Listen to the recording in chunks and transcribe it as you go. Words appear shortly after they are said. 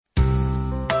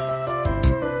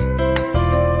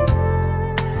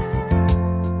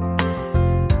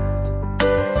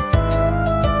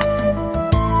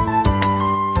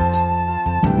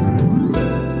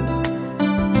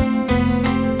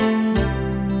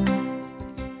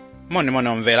Moni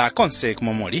omvera konse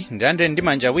kumomuli ndilandire ndi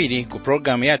manja awiri ku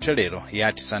programu yathu lero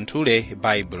ya Tisanthule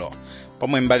Baibulo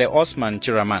pomwe mbale Osman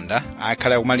Chiramanda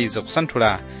akhala kumaliza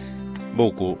kusanthula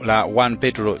buku la 1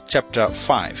 Petro chapter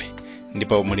 5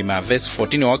 ndipo muli ma verse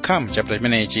 14 okha mu chapter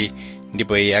chimenechi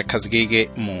ndipo iye akhazikike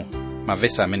mu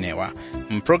mavesi amenewa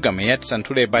mprogramu ya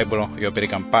Tisanthule Baibulo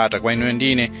yopereka mpata kwa inu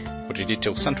ndine kuti tithe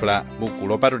kusanthula buku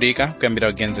lopatulika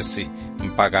kuyambira Genesis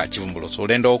mpaka chivumbulutso.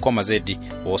 Ulendo okoma zedi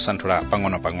wosanthula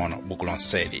pang'ono-pang'ono buku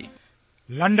lonseli.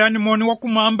 Landani moni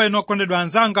wakumwamba inu okondedwa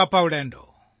anzanga pa ulendo.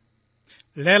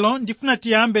 Lelo ndifuna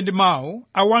tiyambe ndi mawu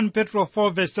a 1 Petro 4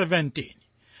 verse 17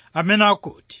 amene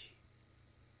akuti,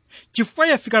 chifukwa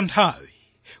yafika nthawi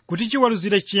kuti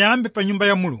chiweruzire chiyambe pa nyumba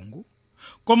ya Mulungu,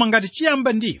 koma ngati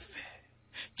chiyamba ndife,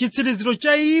 chitsiriziro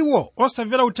cha iwo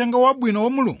osamvera uthenga wabwino wa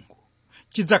Mulungu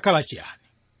chidzakhala chiyani?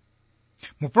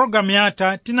 Mu programu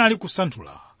yatha tinali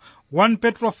kusanthula 1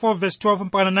 Petro 4 verse 12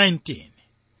 mpaka 19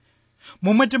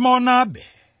 momwe timaonabe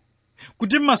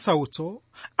kuti masautso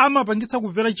amapangitsa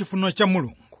kumvera chifuniro cha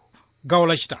Mulungu, gawo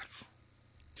lachitatu.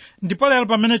 Ndipo lero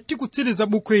pamene tikutsiriza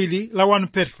buku ili la 1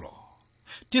 Petro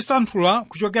tisanthula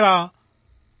kuchokera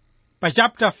pa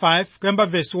chapter 5 kuyamba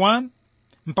verse 1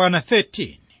 mpaka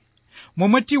 13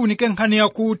 momwe tiunike nkhani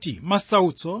yakuti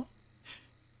masautso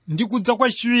ndi kudza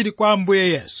kwachiwiri kwa Ambuye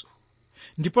Yesu,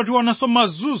 ndipo tionanso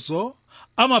mazunzo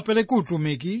amapereka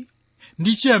utumiki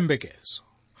ndi chiyembekezo,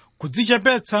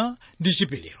 kudzichepetsa ndi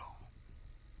chipiriro.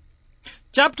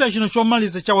 Chapter chino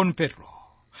chomaliza cha 1 Petro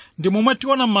ndi momwe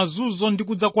tiona mazunzo ndi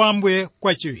kudza kwa Ambuye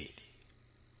kwachiwiri.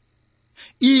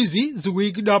 Izi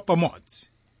zikuyikidwa pamodzi.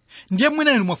 Ndiye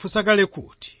mwina inu mwafunsa kale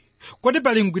kuti kodi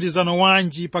pali mgwirizano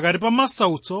wanji pakati pa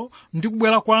masautso ndi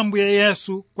kubwera kwa Ambuye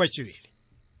Yesu kwachiwiri?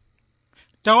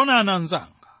 Taonani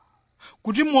anzanga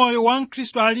kuti moyo wa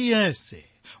Mkhristu aliyense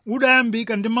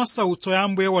udayambika ndi masautso ya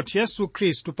Ambuye wathu Yesu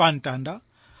Khristu pa mtanda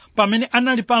pamene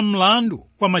anali pa mlandu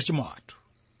wa machimo athu.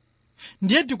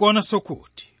 Ndiye tikuonanso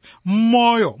kuti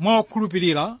mmoyo mwa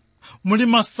okhulupirira muli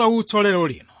masautso lero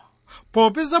lino,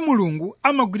 popeza Mulungu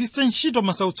amagwiritsa ntchito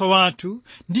masautso athu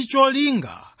ndi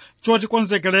cholinga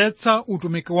chotikonzekeretsa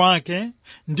utumiki wake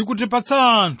ndi kutipatsa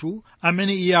anthu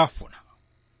amene iye afuna.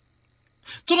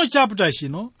 Tsono chapter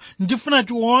chino ndifuna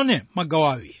tione magawo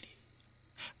awiri.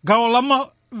 Gawo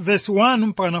la verse 1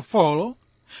 mpaka 4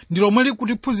 ndi lomwe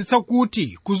likutiphunzitsa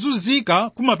kuti kuzunzika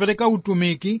kumapereka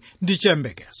utumiki ndi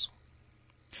chiyembekezo,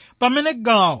 pamene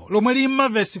gawo lomwe lima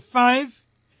verse 5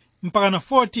 mpaka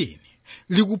 14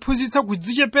 likuphunzitsa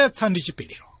kudzichepetsa ndi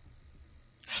chipiriro.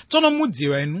 Tsono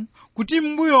mudziwa inu kuti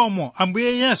m'mbuyomo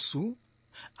Ambuye Yesu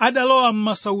adalowa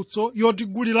m'masautso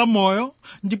yotigulira moyo,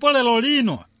 ndipo lero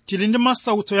lino tili ndi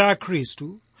masautso ya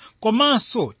Khristu,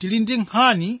 komanso tili ndi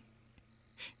nkhani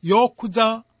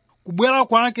yokhudza kubwera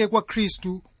kwake kwa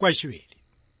Khristu kwachiwiri.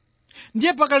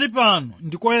 Ndiye pakali pano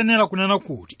ndikoyenera kunena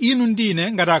kuti inu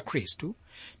ndine ngati Akhristu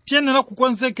tiyenera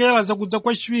kukonzekera zakudza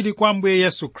kwachiwiri kwa Ambuye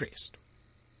Yesu Khristu.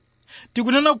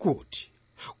 Tikunena kuti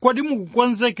kodi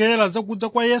mukukonzekera zakudza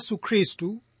kwa Yesu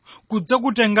Khristu kudza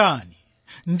kutengani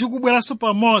ndi kubweranso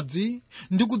pamodzi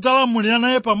ndi kudzalamulira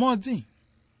naye pamodzi?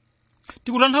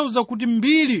 Tikutanthauza kuti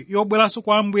mbiri yobweranso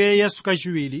kwa Ambuye Yesu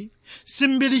kachiwiri si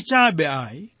mbiri chabe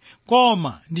ayi,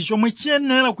 koma ndi chomwe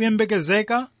chiyenera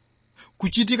kuyembekezeka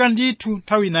kuchitika ndithu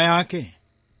nthawi ina yake.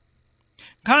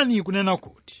 Nkhani ikunena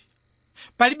kuti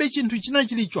palibe chinthu china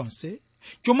chilichonse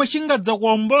chomwe chingadza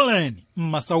kuomboleni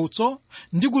m'masautso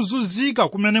ndi kuzunzika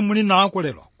kumene muli nako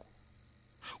leroko,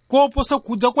 koposa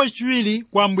kudza kwachiwiri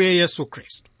kwa Ambuye Yesu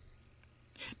Khristu.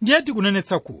 Ndiye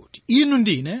tikunenetsa kuti inu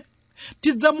ndine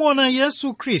tidzamuona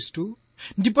Yesu Khristu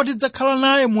ndipo tidzakhala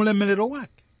naye mu ulemerero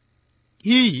wake.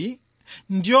 Iyi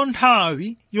ndiyo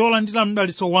nthawi yolandira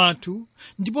mdalitso wathu,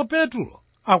 ndipo Petro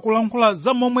akulankhula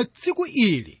za momwe tsiku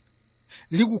ili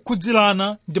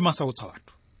likukhudzirana ndi masautso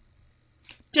athu.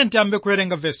 Tiye tiyambe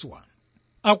kuwerenga verse 1.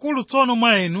 Akulu tsono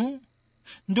mwa inu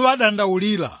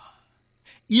ndiwadandaulira,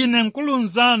 ine mkulu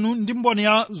nzanu ndi mboni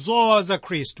ya zowawa za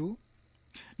Khristu,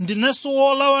 ndinenso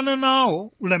wolawana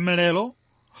nawo ulemerero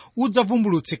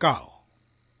udzavumbulutsikawo.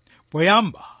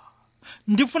 Poyamba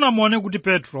ndifuna muone kuti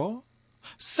Petro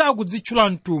sakudzitchula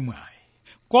mtumwi,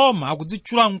 koma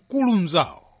akudzitchula mkulu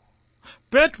mzawo.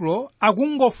 Petro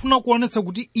akungofuna kuonetsa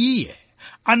kuti iye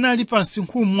anali pa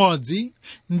msinkhu mmodzi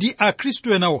ndi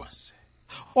Akhristu ena onse,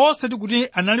 osati kuti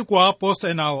anali kuwaposa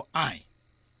enawo ayi.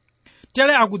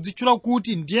 Tere akudzitchula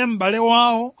kuti ndiye m'bale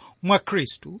wawo mwa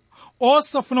Khristu,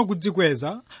 osafuna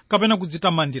kudzikweza kapena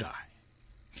kudzitamandira.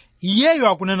 Iyeyo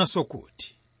akunenanso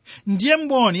kuti ndiye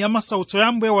mboni ya masautso ya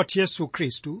Ambuye wathu Yesu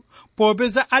Khristu,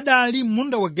 popeza adali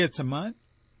m'munda wa Getsemani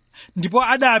ndipo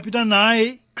adapita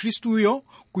naye Khristuyo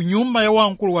ku nyumba ya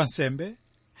wamkulu wansembe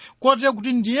kotero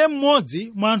kuti ndiye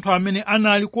mmodzi mwa anthu amene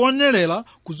anali kuonerera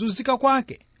kuzunzika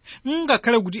kwake,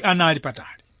 ngakhale kuti anali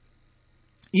patali.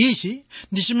 Ichi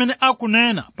ndi chimene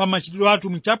akunena pa machitidwe a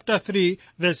atumwi chapter 3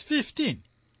 verse 15,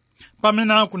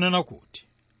 pamene akunena kuti,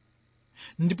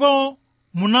 ndipo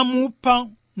munamupha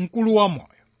mkulu wa moyo,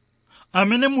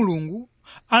 amene Mulungu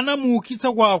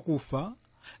anamuukitsa kwa akufa,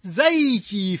 za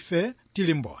ichi ife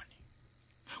tili mboni.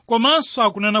 Komanso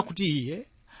akunena kuti iye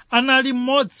anali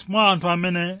mmodzi mwa anthu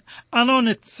amene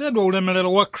anaonetsedwa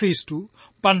ulemerero wa Khristu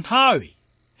pa nthawi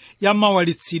ya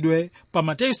mawalitsidwe pa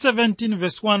Mateyu 17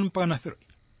 verse 1 mpaka 3.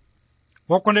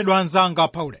 Wakondedwa anzanga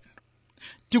pa ulendo,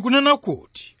 tikunena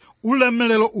kuti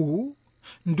ulemerero uwu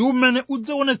ndi umene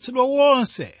udzaonetsedwa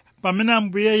wonse pamene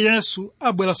Ambuye Yesu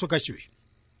abweranso kachiwiri.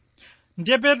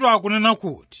 Ndiye Petro akunena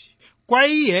kuti kwa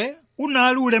iye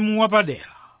unali ulemu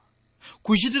wapadera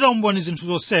kuchitira umboni zinthu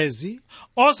zonsezi,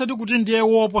 osati kuti ndiye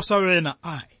woposa wena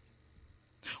ayi,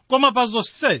 koma pa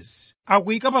zonsezi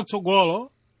akuyika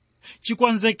patsogolo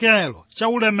chikonzekero cha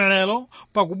ulemerero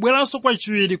pakubweranso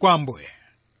kwachiwiri kwa Ambuye.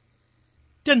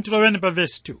 Tiloweni pa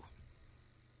verse 2.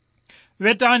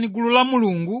 Wetani gulu la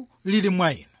Mulungu lili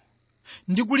mwa inu,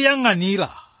 ndi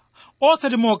kuliyang'anira,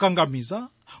 osati mokangamiza,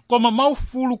 koma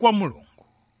maufulu kwa Mulungu,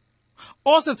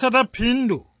 osatsata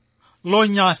phindu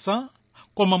lonyasa,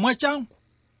 koma mwachangu.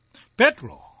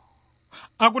 Petro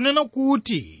akunena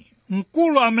kuti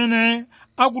mkulu amene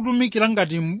akutumikira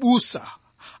ngati m'busa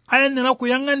ayenera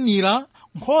kuyang'anira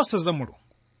nkhosa za Mulungu.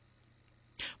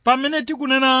 Pamene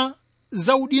tikunena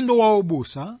za udindo wa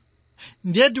ubusa,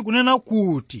 ndiye tikunena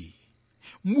kuti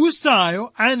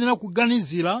m'busayo ayenera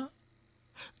kuganizira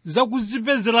za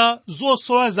kuzipezera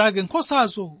zosowa zake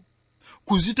nkhosazo,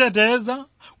 kuziteteza,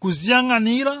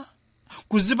 kuziyang'anira,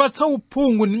 kuzipatsa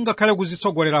uphungu ndi ngakhale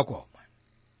kuzitsogolera komwe.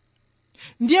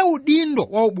 Ndiye udindo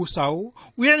wa ubusawu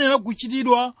uyenera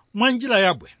kuchitidwa mwa njira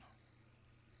yabwino.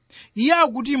 Iye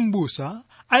akuti m'busa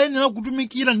ayenera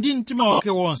kutumikira ndi mtima wake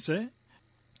wonse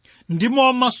ndi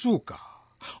momasuka,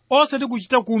 osati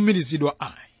kuchita kuumirizidwa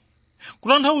ayi.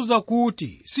 Kutanthauza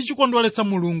kuti sichikondweretsa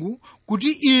Mulungu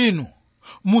kuti inu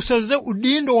museze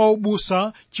udindo wa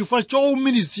ubusa chifukwa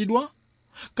chowumirizidwa,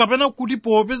 kapena kuti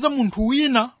popeza munthu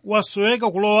wina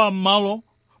wasoweka kulowa m'malo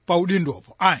pa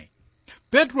udindopo ayi.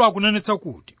 Petro akunenetsa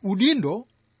kuti udindo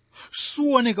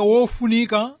suoneka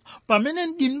wofunika pamene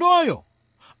mdindoyo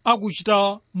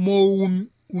akuchita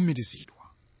mowumirizidwa.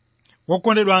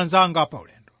 Wakondedwa anzanga pa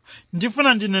ulendo,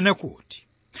 ndifuna ndinene kuti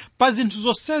pa zinthu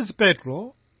zonsezi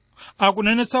Petro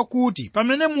akunenetsa kuti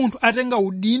pamene munthu atenga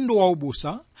udindo wa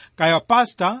ubusa, kaya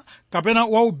pastor kapena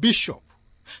wa ubishop,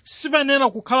 sipenera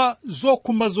kukhala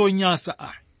zokhumba zonyasa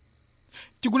ayi.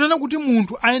 Tikunena kuti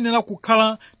munthu ayenera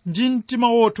kukhala ndi mtima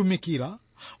wotumikira,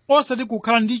 osati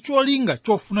kukhala ndi cholinga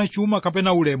chofuna chuma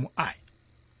kapena ulemu ayi.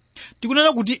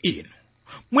 Tikunena kuti inu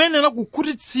muyenera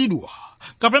kukhutitsidwa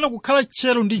kapena kukhala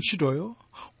tcheru ndi ntchitoyo,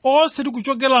 osati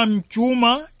kuchokera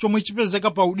mchuma chomwe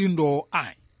chipezeka pa udindo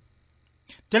ayi.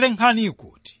 Telenkhani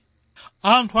kuti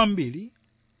anthu ambiri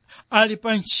ali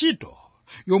pa ntchito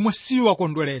yomwe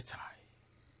siwakondweretsa,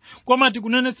 koma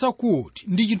tikunenetsa kuti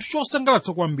ndi chinthu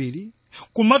chosangalatsa kwambiri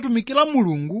kumatumikira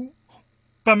Mulungu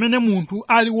pamene munthu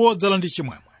ali wodzala ndi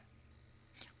chimwemwe.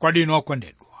 Kodi inu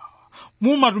okondedwa,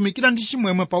 mumatumikira ndi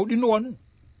chimwemwe pa udindo wanu?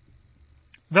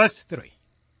 Verse 3.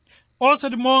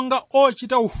 Osati monga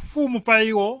ochita ufumu pa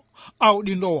iwo a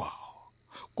udindo wawo,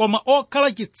 koma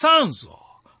okhala chitsanzo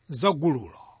za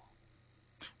gululo.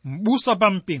 M'busa pa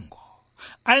mpingo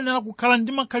ayenera kukhala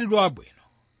ndi makhalidwe abwino.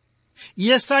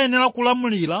 Iye sayenera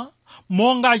kulamulira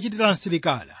monga achitira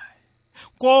msilikali,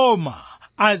 koma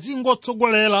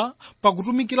azingotsogolera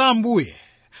pakutumikira Ambuye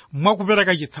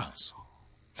mwakupereka chitsanzo.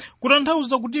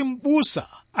 Kutanthauza kuti m'busa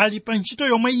ali pa ntchito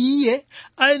yomwe iye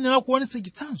ayenera kuonetsa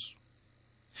chitsanzo.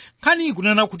 Nkhani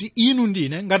ikunena kuti inu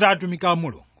ndine ngati atumiki a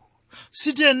Mulungu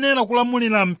sitiyenera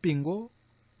kulamulira mpingo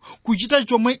kuchita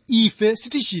chomwe ife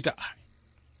sitichita.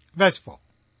 Verse 4.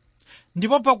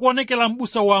 Ndipo pakuonekera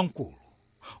m'busa wamkulu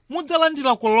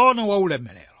mudzalandira kolona wa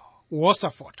ulemerero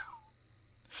wosafota.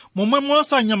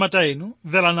 Momwemonso anyamata inu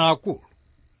mverani akulu.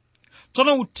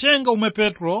 Tsono uthenga umwe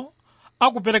Petro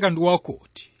akupereka ndi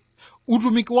wakuti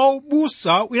utumiki wa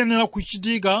ubusa uyenera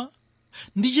kuchitika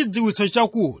ndi chidziwitso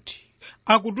chakuti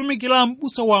akutumikira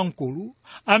m'busa wamkulu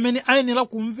amene ayenera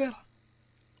kumvera.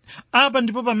 Apa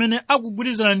ndipo pamene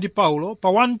akugwirizana ndi Paulo pa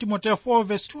 1 Timoteyo 4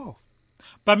 verse 12,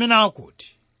 pamene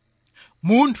akuti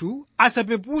munthu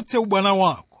asapeputse ubwana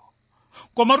wako,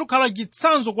 koma tukhala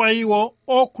chitsanzo kwa iwo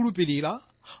okhulupirira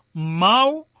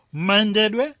m'mawu,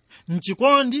 m'mayendedwe,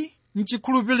 m'chikondi,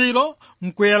 m'chikhulupiriro,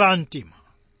 m'kuyera mtima.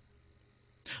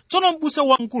 Tsono m'busa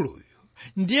wamkuluyu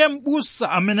ndiye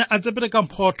m'busa amene adzapereka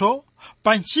mphotho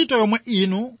pa ntchito yomwe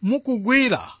inu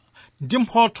mukugwira ndi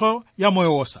mphotho ya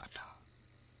moyo wosatha.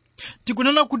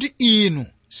 Tikunena kuti inu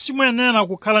simuyenera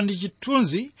kukhala ndi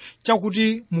chithunzi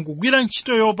chakuti mukugwira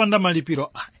ntchito yopanda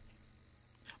malipiro ayi.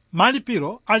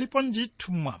 Malipiro alipo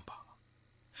ndithu mmwamba.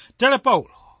 Tere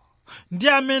Paulo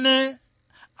ndiye amene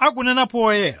akunena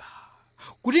poyera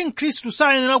kuti Mkhristu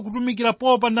sayenera kutumikira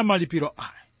popanda malipiro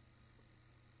ayi.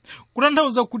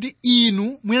 Kutanthauza kuti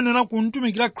inu muyenera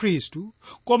kumtumikira Khristu,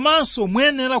 komanso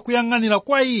muyenera kuyang'anira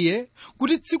kwa iye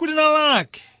kuti tsiku lina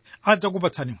lake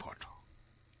adzakupatsani mphotho.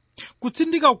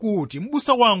 Kutsindika kuti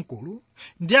m'busa wamkulu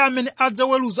ndiye amene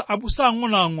adzaweruza abusa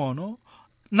ang'onoang'ono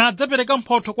nadzapereka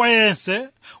mphotho kwa yense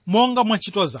monga mwa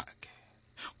ntchito zake.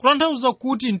 Kutanthauza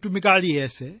kuti mtumiki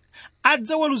aliyense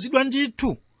adzaweruzidwa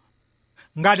ndithu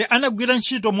ngati anagwira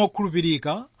ntchito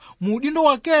mokhulupirika mu udindo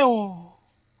wakewo,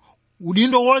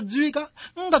 udindo wodziwika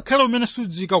ngakhale umene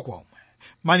sudziwika komwe,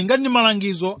 malinga ndi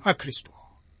malangizo a Khristu.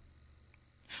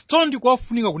 Tsono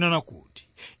ndikofunika kunena kuti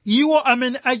iwo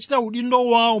amene achita udindo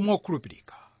wawo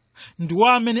mokhulupirika ndiwo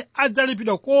amene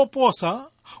adzalipidwa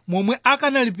koposa momwe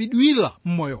akanalipidwira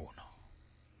m'moyo uno.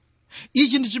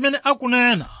 Ichi ndi chimene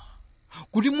akunena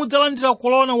kuti mudzalandira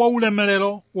kolona wa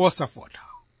ulemerero wosafota.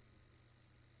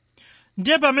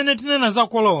 Ndiye pamene tinena za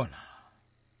kolona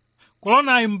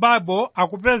m'Baibulo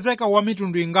akupezeka wa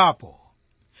mitundu ingapo,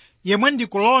 yemwe ndi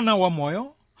kolona wa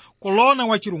moyo, kolona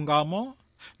wa chilungamo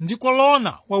ndi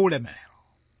kolona wa ulemerero.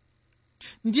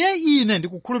 Ndiye ine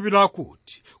ndikukhulupirira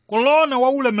kuti kolona wa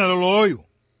ulemereroyu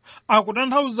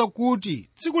akutanthauza kuti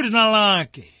tsiku lina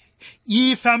lake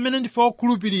ife amene ndife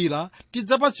okhulupirira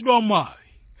tidzapatsidwa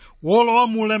mwayi wolowa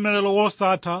mu ulemerero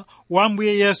wosatha wa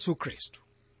Ambuye Yesu Khristu.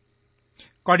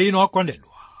 Kodi inu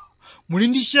okondedwa, muli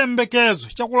ndi chiyembekezo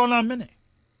cha kolona amene?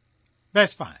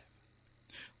 Verse 5.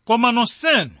 Koma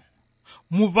nonsenu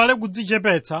muvale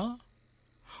kudzichepetsa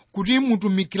kuti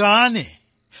mutumikirane,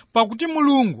 pakuti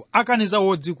Mulungu akaniza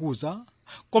wodzikuza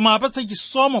koma apatsa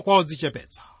chisomo kwa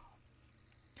odzichepetsa.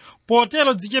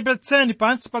 Potero dzichepetseni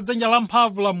pansi pa dzanja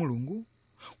lamphamvu la Mulungu,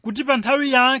 kuti pa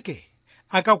nthawi yake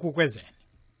akakukwezeni.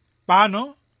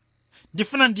 Pano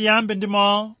ndifuna ndiyambe ndi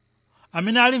mawu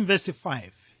amene ali m'verse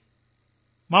 5.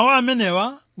 Mawu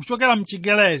amenewa uchokera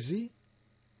m'Chingerezi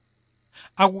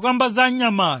akukamba za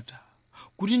mnyamata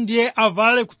kuti ndiye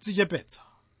avale kudzichepetsa.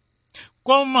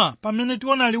 Koma pamene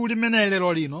tiona liwu limene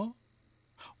lero lino,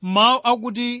 mawu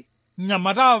akuti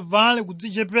mnyamata avale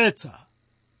kudzichepetsa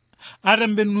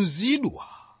atembenuzidwa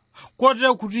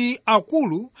kotero kuti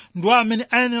akulu ndiwo amene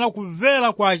ayenera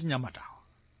kumvera kwa achinyamatawo.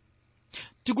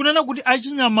 Tikunena kuti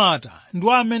achinyamata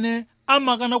ndiwo amene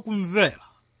amakana kumvera,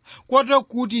 kotero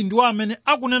kuti ndiwo amene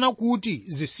akunena kuti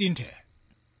zisinthe.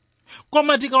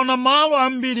 Koma tikaona malo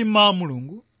ambiri mwa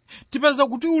Mulungu tipeza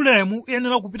kuti ulemu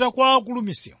uyenera kupita kwa akulu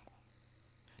misinkhu.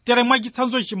 Tere mwa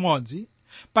chitsanzo chimodzi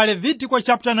pa Levitiko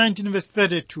chapter 19 verse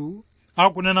 32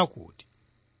 akunena kuti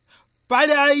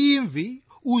pali aimvi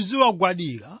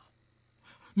uziwagwadira,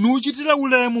 nuchitire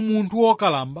ulemu munthu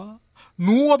wokalamba,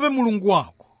 nuope Mulungu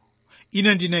wako.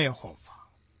 Ine ndine Yehova.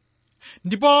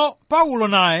 Ndipo Paulo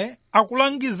naye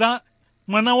akulangiza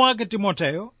mwana wake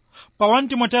Timoteyo pa 1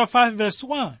 Timoteyo 5 verse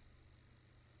 1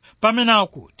 pamene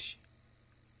akuti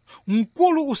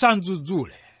mkulu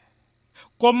usadzudzule,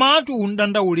 komatu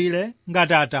undandaulire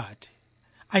ngati atate,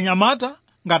 anyamata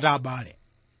ngati abale.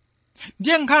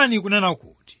 Ndiye nkhani ikunena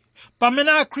kuti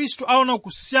pamene Akhristu aona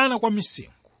kusiyana kwa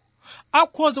misinkhu,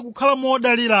 akhoza kukhala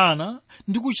modalirana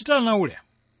ndi kuchitana ulemu.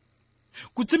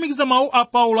 Kutsimikiza mawu a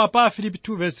Paulo pa Filipi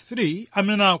 2 verse 3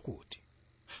 amene akuti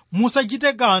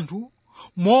musachite kanthu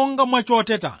monga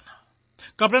mwachotetana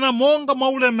kapena monga mwa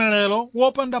ulemerero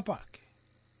wopanda pake,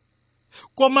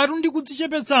 komatu ndi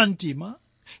kudzichepetsa mtima,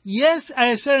 yense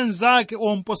ayesere nzake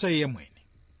omposa iye mwini.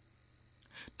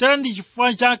 Tere ndi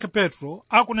chifukwa chake Petro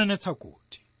akunenetsa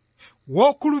kuti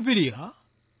wokhulupirira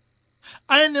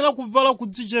ayenera kuvala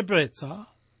kudzichepetsa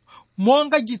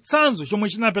monga chitsanzo chomwe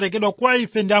chinaperekedwa kwa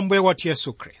ife ndi Ambuye wathu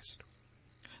Yesu Khristu.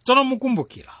 Tsono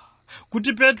mukumbukira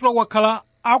kuti Petro wakhala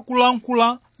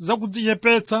akulankhula za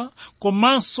kudzichepetsa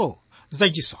komanso za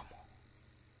chisomo.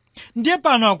 Ndiye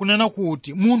pano akunena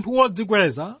kuti munthu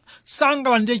wodzikweza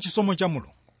sangalandire chisomo cha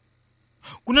Mulungu.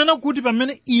 Kunena kuti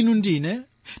pamene inu ndine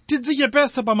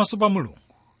tidzichepetsa pamaso pa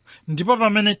Mulungu, ndipo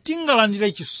pamene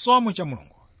tingalandire chisomo cha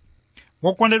Mulungu.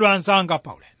 Wokondedwa anzanga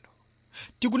paulendo,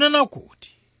 tikunena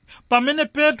kuti pamene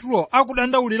Petro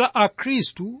akudandaulira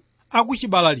Akhristu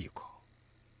akuchibalaliko,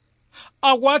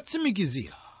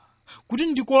 akuatsimikizira kuti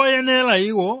ndikoyenera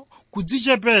iwo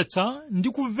kudzichepetsa ndi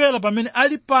kumvera pamene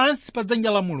ali pansi pa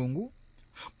dzanja la Mulungu,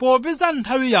 popeza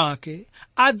nthawi yake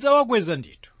adzawakweza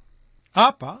ndithu.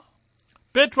 Apa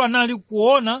Petro anali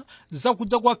kuona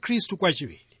zakudza kwa Khristu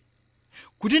kwachiwiri,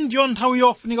 kuti ndiyo nthawi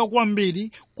yofunika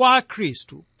kwambiri kwa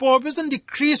akhristu, popeza ndi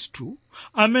Khristu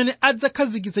amene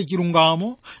adzakhazikitsa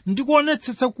chilungamo ndi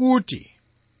kuonetsetsa kuti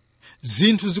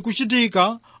zinthu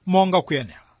zikuchitika monga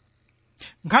kuyenera.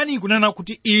 Nkhani ikunena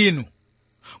kuti inu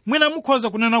mwina mukhoza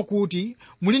kunena kuti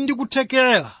muli ndi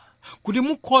kuthekera kuti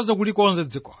mukhoza kulikonza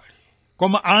dzikoli,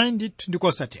 koma ayi ndithu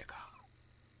ndikosatheka.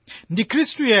 Ndi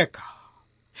Khristu yekha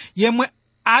yemwe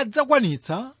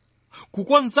adzakwanitsa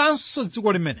kukonzanso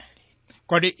dziko limeneli.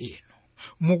 Kodi inu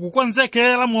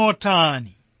mukukonzekera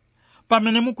motani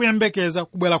pamene mukuyembekeza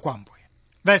kubwera kwa Ambuye?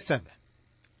 Verse 7.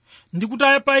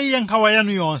 Ndikutaye pa iye nkhawa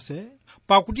yanu yonse,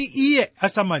 pakuti iye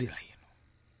asamalira inu.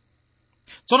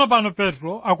 Tsono pano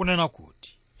Petro akunena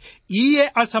kuti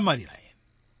iye asamalira inu.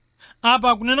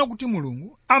 Apa akunena kuti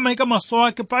Mulungu amayika maso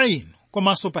ake pa inu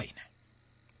komanso pa ine.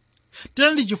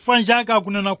 Tena ndi chifukwa chake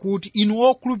akunena kuti inu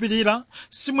okhulupirira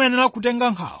simuyenera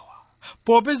kutenga nkhawa,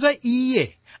 popeza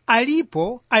iye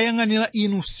alipo ayang'anira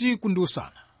inu usiku ndi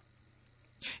usana.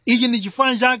 Ichi ndi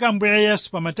chifukwa chake Ambuye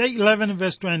Yesu pa Mateyu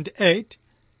 11:28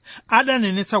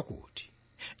 adanenetsa kuti,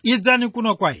 idzani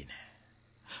kuno kwa ine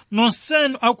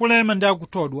nonsenu akulema ndi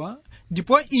akuthodwa,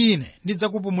 ndipo ine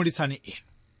ndidzakupumulitsani inu.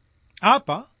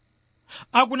 Apa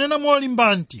akunena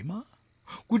molimba mtima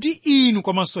kuti inu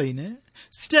komanso ine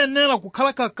sitiyenera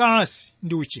kukhala kakasi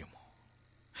ndi uchimo.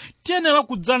 Tiyenera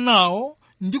kudza nawo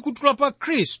ndi kutula pa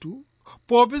Khristu,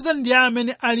 popeza ndiye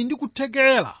amene ali ndi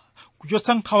kuthekera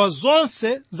kuchotsa nkhawa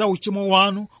zonse za uchimo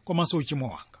wanu komanso uchimo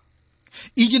wanga.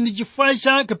 Ichi ndi chifukwa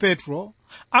chake Petro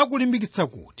akulimbikitsa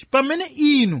kuti pamene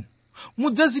inu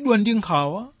mudzazidwa ndi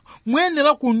nkhawa,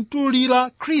 muyenera kumtulira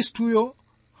Khristuyo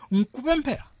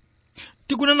mkupemphera.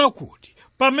 Tikunena kuti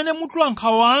pamene mutula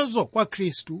nkhawazo kwa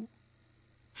Khristu,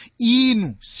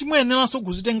 inu simuyeneranso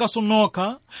kuzitenganso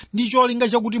nokha ndi cholinga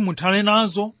chakuti muthale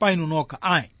nazo pa inu nokha.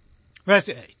 Ayi.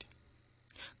 Verse 8.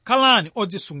 Khalani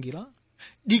odzisungira,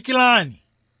 dikirani,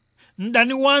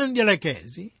 mdani wanu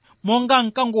mdierekezi monga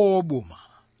mkango wobuma,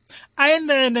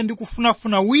 ayendayenda ndi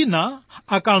kufunafuna wina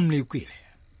akamlikwire.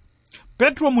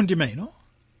 Petro mundime ino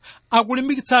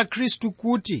akulimbikitsa Khristu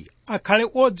kuti akhale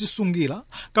odzisungira,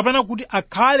 kapena kuti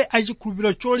akhale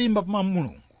achikhulupiriro cholimba pa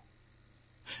Mulungu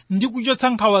ndi kuchotsa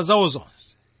nkhawa zawo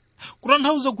zonse.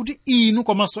 Kutanthauza kuti inu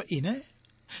komanso ine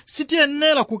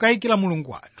sitiyenera kukayikira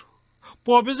Mulungu wathu,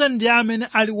 popeza ndiye amene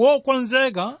ali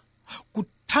wokonzeka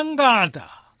kuthangata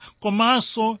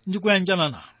komanso ndi kuyanjana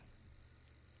nanu.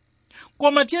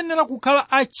 Koma tiyenera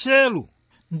kukhala atcheru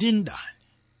ndi mdani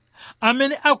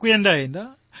amene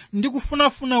akuyendayenda ndi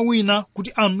kufunafuna wina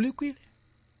kuti amlikwire.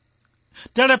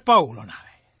 Tere Paulo naye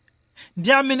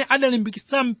ndiye amene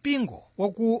adalimbikitsa mpingo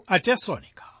wa ku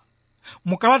Atesalonika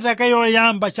mu kalata yake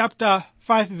yoyamba chapter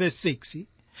 5:6,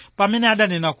 pamene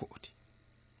adanena kuti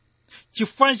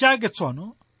chifukwa chake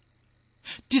tsono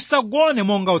tisagone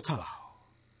monga otsalawo,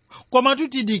 koma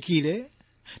tidikire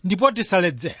ndipo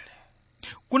tisaledzere.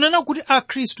 Kunena kuti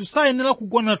akhristu sayenera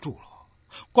kugona tulo,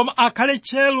 koma akhale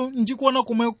tcheru ndi kuona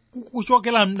komwe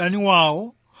kukuchokera mdani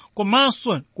wawo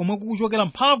komanso komwe kukuchokera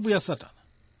mphamvu ya Satana.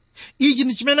 Ichi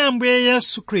ndi chimene Ambuye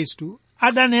Yesu Khristu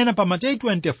adanena pa Mateyu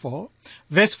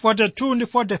 24:42 ndi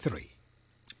 43,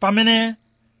 pamene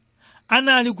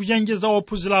anali kuchenjeza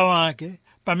ophunzira wake,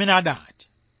 pamene adati,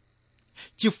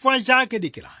 chifukwa chake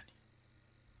dikirani,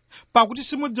 pakuti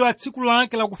simudziwa tsiku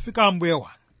lake lakufika Ambuye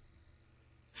wanu.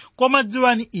 Koma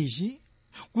dziwani ichi,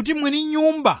 kuti mwini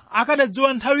nyumba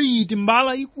akadadziwa nthawi iti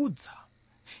mbala ikudza,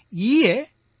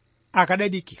 iye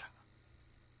akadadikira,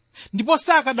 ndipo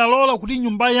sakadalola kuti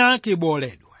nyumba yake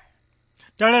iboledwe.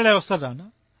 Lero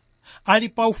Satana ali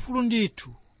paufulu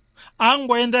ndithu,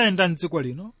 angoyendayenda mdziko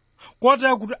lino,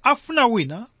 kotero kuti afuna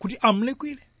wina kuti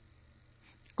amlikwire.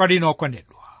 Kodi inu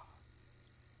okondedwa,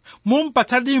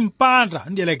 mumpatsadi mpata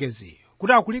mdierekeziyo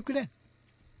kuti akulikwireni?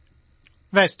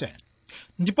 Verse 10.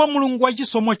 Ndipo Mulungu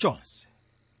wachisomo chonse,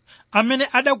 amene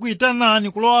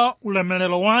adakuyitanani kulowa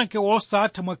ulemerero wake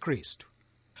wosatha mwa Khristu,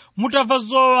 mutamva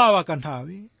zowawa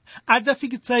kanthawi,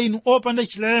 adzafikitsa inu opanda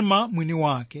chilema mwini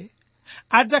wake,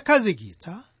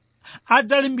 adzakhazikitsa,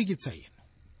 adzalimbikitsa inu.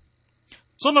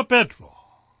 Tsono Petro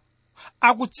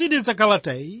akutsiriza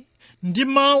kalata iyi ndi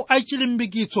mawu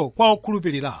achilimbikitso kwa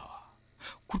okhulupirirawa,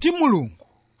 kuti Mulungu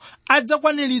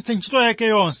adzakwaniritsa ntchito yake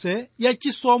yonse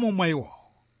yachisomo mwa iwowo,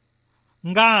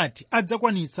 ngati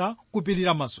adzakwanitsa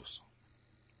kupirira mazunzo.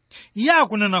 Iye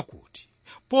akunena kuti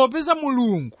popeza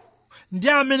Mulungu ndi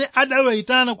amene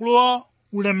adawayitana kulowa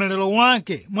ulemerero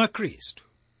wake mwa Khristu,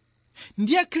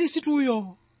 ndiye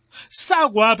Khristuyo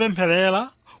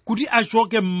sakuwapempherera kuti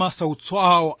achoke m'masautso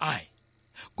awo ayi,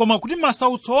 koma kuti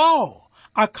masautso awo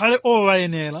akhale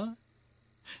owayenera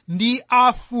ndi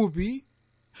afupi,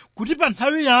 kuti pa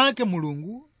nthawi yake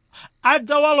Mulungu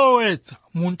adzawalowetsa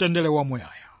mu mtendere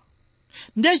wamuyaya.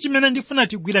 Ndiye chimene ndifuna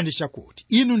tigwira ndi chakuti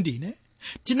inu ndine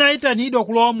tinayitanidwa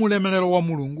kulowa mu ulemerero wa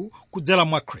Mulungu kudzera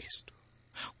mwa Khristu.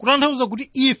 Kutanthauza kuti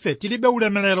ife tilibe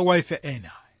ulemerero wa ife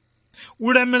ena.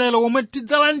 Ulemerero womwe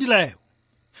tidzalandirewo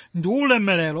ndi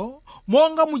ulemerero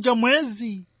monga muja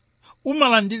mwezi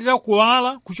umalandirira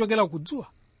kuwala kuchokera kudzuwa.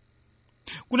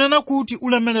 Kunena kuti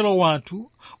ulemerero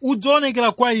wathu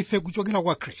udzaonekera kwa ife kuchokera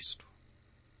kwa Khristu.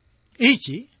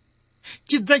 Ichi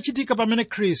chidzachitika pamene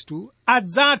Khristu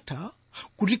adzatha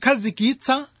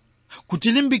kutikhazikitsa,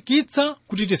 kutilimbikitsa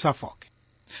kuti tisafoke.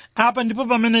 Apa ndipo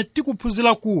pamene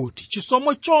tikuphunzira kuti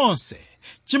chisomo chonse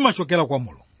chimachokera kwa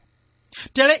Mulungu.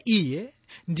 Tere iye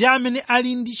ndi amene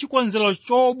ali ndi chikonzero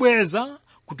chobweza,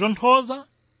 kutonthoza,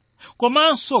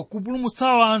 komanso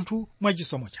kupulumutsa anthu mwa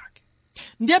chisomo chake.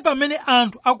 Ndiye pamene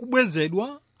anthu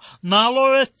akubwezedwa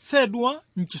nalowetsedwa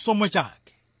mchisomo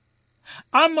chake,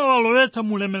 amawalowetsa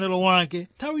mu ulemerero wake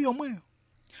nthawi yomweyo.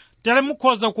 Tere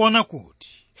mukhoza kuona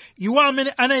kuti iwo amene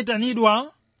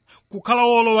anayitanidwa kukhala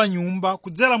wolowa nyumba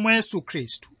kudzera mwa Yesu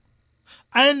Khristu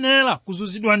ayenera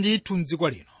kuzunzidwa ndithu m'dziko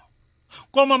lino.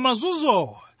 Koma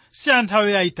mazunzo si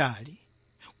anthawi yayitali,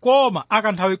 koma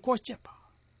akanthawi kochepa.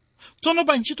 Tsono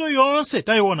pa ntchito yonse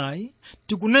tayionayi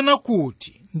tikunena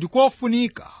kuti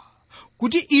ndikofunika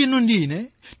kuti inu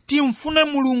ndine timfune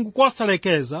Mulungu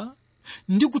kosalekeza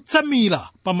ndi kutsamira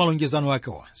pa malonjezano ake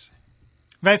onse.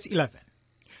 Verse 11.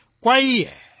 Kwa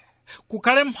iye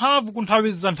kukhale mphamvu ku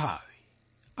nthawi za nthawi.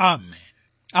 Amen.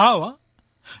 Awa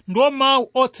ndiwo mawu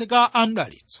otseka a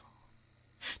mdalitso.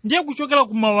 Ndiye kuchokera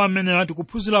ku mawu amenewa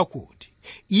tikuphunzira kuti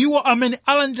iwo amene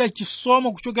alandira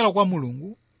chisomo kuchokera kwa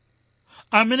Mulungu,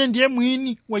 amene ndiye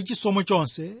mwini wa chisomo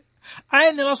chonse,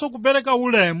 ayeneranso kupereka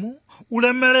ulemu,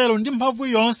 ulemerero ndi mphamvu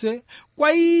yonse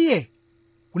kwa iye,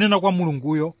 kunena kwa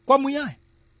Mulunguyo kwamuyaya.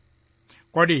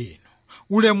 Kodi inu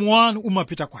ulemu wanu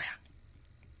umapita kwa yani?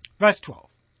 Verse 12.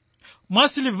 Mwa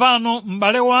Silivano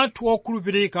m'bale wathu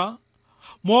wokhulupirika,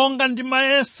 monga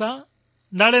ndimayesa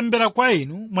ndalembera kwa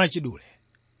inu mwachidule,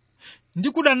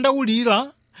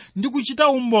 ndikudandaulira ndi kuchita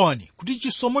umboni kuti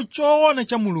chisomo choona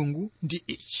cha Mulungu ndi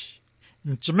ichi,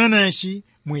 mchimenechi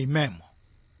muimemo.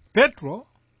 Petro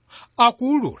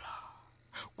akuwulula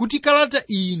kuti kalata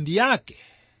iyi ndi yake,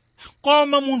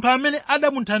 koma munthu amene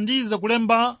adamuthandiza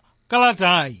kulemba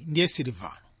kalatayi ndiye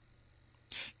Silivano.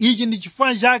 Ichi ndi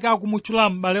chifukwa chake akumutchula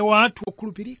m'bale wathu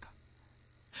wokhulupirika.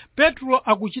 Petro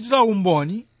akuchitira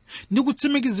umboni ndi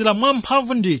kutsimikizira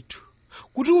mwamphamvu ndithu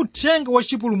kuti uthenga wa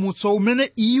chipulumutso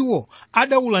umene iwo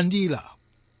adawulandira,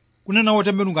 kunena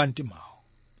wotembenuka mtimawo,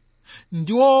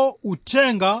 ndiwo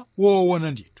uthenga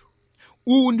woona ndithu.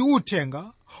 Uwu ndi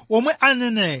uthenga omwe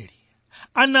aneneri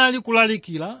anali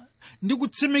kulalikira ndi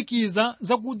kutsimikiza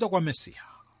zakudza kwa Mesiya.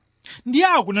 Ndiye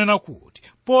akunena kuti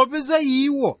popeza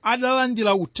iwo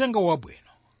adalandira uthenga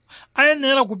wabwino,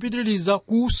 ayenera kupitiriza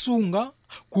kuusunga,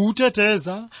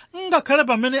 kuuteteza, ngakhale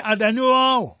pamene adani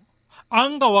wawo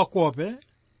angawakope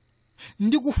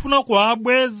ndi kufuna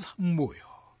kuwabweza m'mbuyo,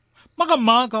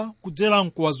 makamaka kudzera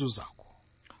mkuwazunzako.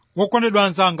 Wokondedwa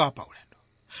anzanga pa ulendo,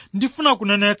 ndifuna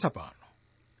kunenetsa pano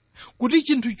kuti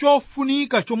chinthu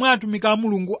chofunika chomwe atumiki a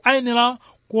Mulungu ayenera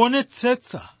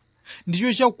kuonetsetsa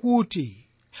ndicho chakuti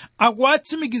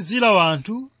akuwatsimikizira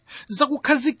wanthu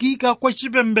zakukhazikika kwa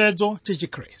chipembedzo cha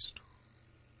Chikhristu,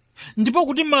 ndipo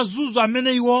kuti mazunzo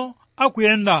amene iwo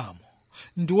akuyendamo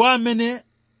ndiwo amene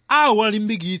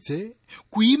awalimbikitse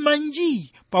kuyima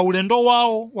njii pa ulendo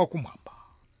wawo wakumwamba.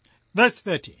 Verse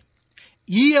 13.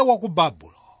 Iye wa ku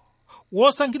Babulo,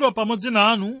 wosankhidwa pamodzi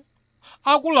nanu,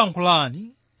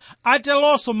 akulankhulani,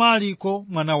 atelonso Marko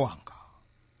mwana wanga.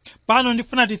 Pano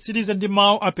ndifuna titsirize ndi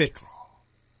mawu a Petro,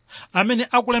 amene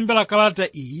akulembera kalata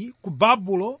iyi ku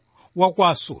Babulo wa ku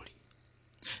Asuli.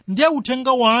 Ndiye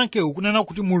uthenga wake ukunena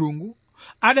kuti Mulungu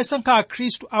adasankha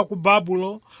Akhristu a ku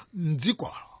Babulo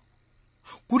m'dzikolo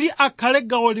kuti akhale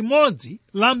gawo limodzi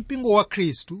la mpingo wa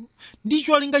Khristu ndi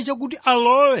cholinga chakuti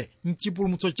alowe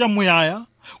m'chipulumutso chamuyaya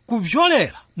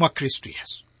kupyolera mwa Khristu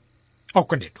Yesu.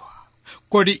 Okondedwa,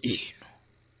 kodi inu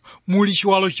muli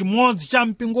chiwalo chimodzi cha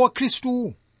mpingo wa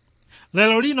Khristu?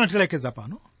 Lero lino tilekeza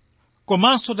pano,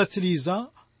 komanso tatsiriza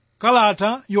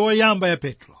kalata yoyamba ya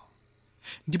Petro,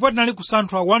 ndipo tinali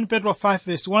kusanthula 1 Petro 5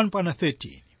 verse 1 pana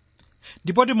 13,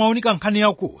 ndipo timaunika nkhani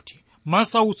yakuti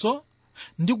masautso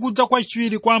ndi kudza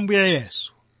kwachiwiri kwa Ambuye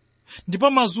Yesu,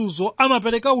 ndipo mazunzo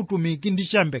amapereka utumiki ndi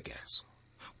chiyembekezo,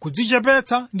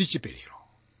 kudzichepetsa ndi chipiriro.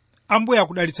 Ambuye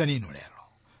akudalitsani inu lero.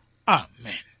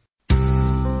 Amen.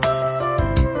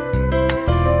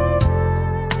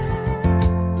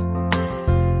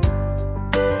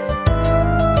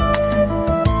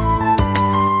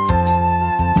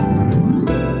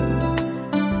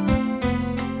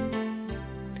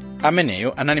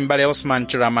 ameneyo anali mbale Osman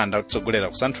Chiramanda kutsogolera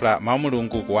kusanthula mawu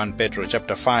Mulungu ku 1 Petro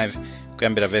chapter 5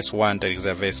 kuyambira verse 1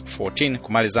 talikizira verse 14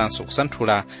 kumalizanso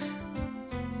kusanthula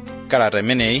kalata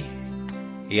imeneyi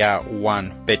ya 1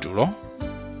 Petro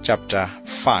chapter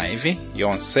 5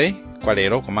 yonse kwa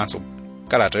lero, komanso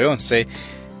kalata yonse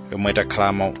yomwe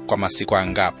takhalamo kwa masiku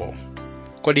angapo.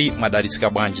 Kodi mwadalitsika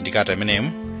bwanji ndi kalata imeneyi?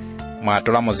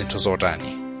 Mwatolamo zinthu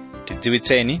zotani?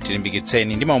 Tidziwitseni,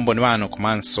 tilimbikitseni ndi maumboni wanu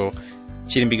komanso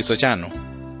chilimbikitso chanu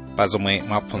pa zomwe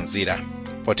mwaphunzira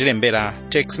potilembera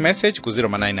text message ku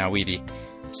 0manayina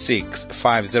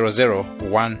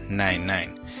 6500199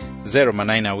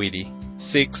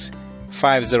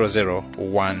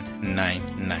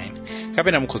 0manayina6500199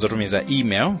 kapena mukhoza tumiza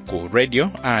email ku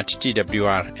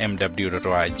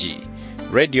radio@twrmw.org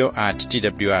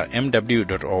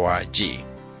radio@twrmw.org.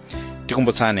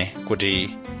 Tikumbutsane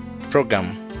kuti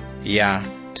program ya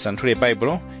Tisanthule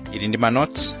Baibulo ili ndi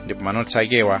manotes, ndipo manotes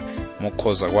akewa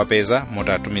mukhoza kuwapeza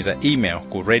mutatumiza email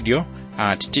ku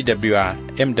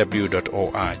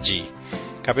radio@twrmw.org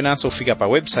kapenanso ufika pa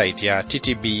website ya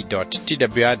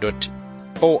ttb.twr.org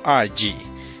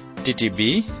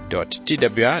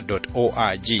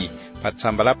ttb.twr.org. pa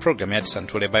tsamba la program ya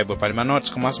Tisanthule Bible pali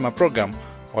manotes komanso ma program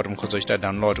oti mukhoza kuchita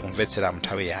download kumvetsera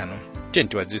mnthawi yanu. Tiye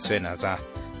tiwadziwitse ena za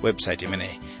website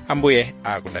imeneyi. Ambuye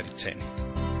akudalitseni.